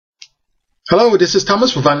Hello, this is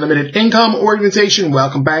Thomas with Unlimited Income Organization.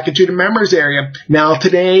 Welcome back into the members area. Now,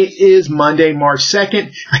 today is Monday, March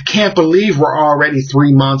 2nd. I can't believe we're already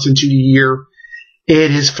 3 months into the year.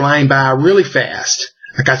 It is flying by really fast.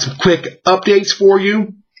 I got some quick updates for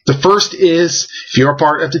you. The first is, if you're a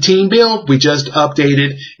part of the team build, we just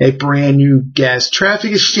updated a brand new gas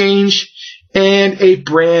traffic exchange and a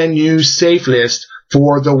brand new safe list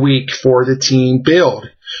for the week for the team build.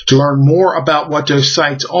 To learn more about what those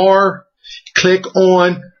sites are, click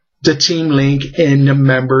on the team link in the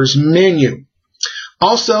members menu.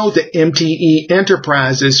 Also, the MTE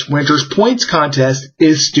Enterprises Winter's Points Contest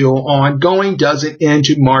is still ongoing, doesn't end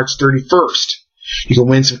to March 31st. You can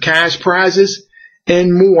win some cash prizes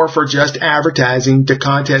and more for just advertising the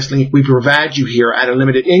contest link we provide you here at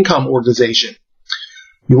Unlimited Income Organization.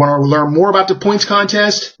 You want to learn more about the points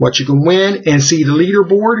contest, what you can win, and see the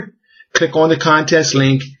leaderboard? Click on the contest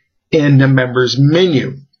link in the members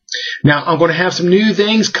menu. Now, I'm going to have some new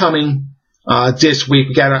things coming this week.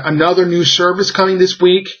 We got another new service coming this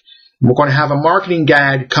week. We're going to have a marketing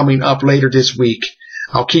guide coming up later this week.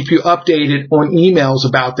 I'll keep you updated on emails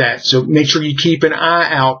about that, so make sure you keep an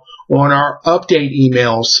eye out on our update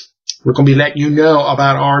emails. We're going to be letting you know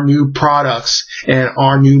about our new products and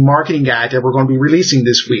our new marketing guide that we're going to be releasing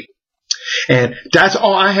this week. And that's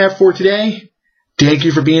all I have for today. Thank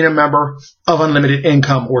you for being a member of Unlimited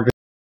Income Organization.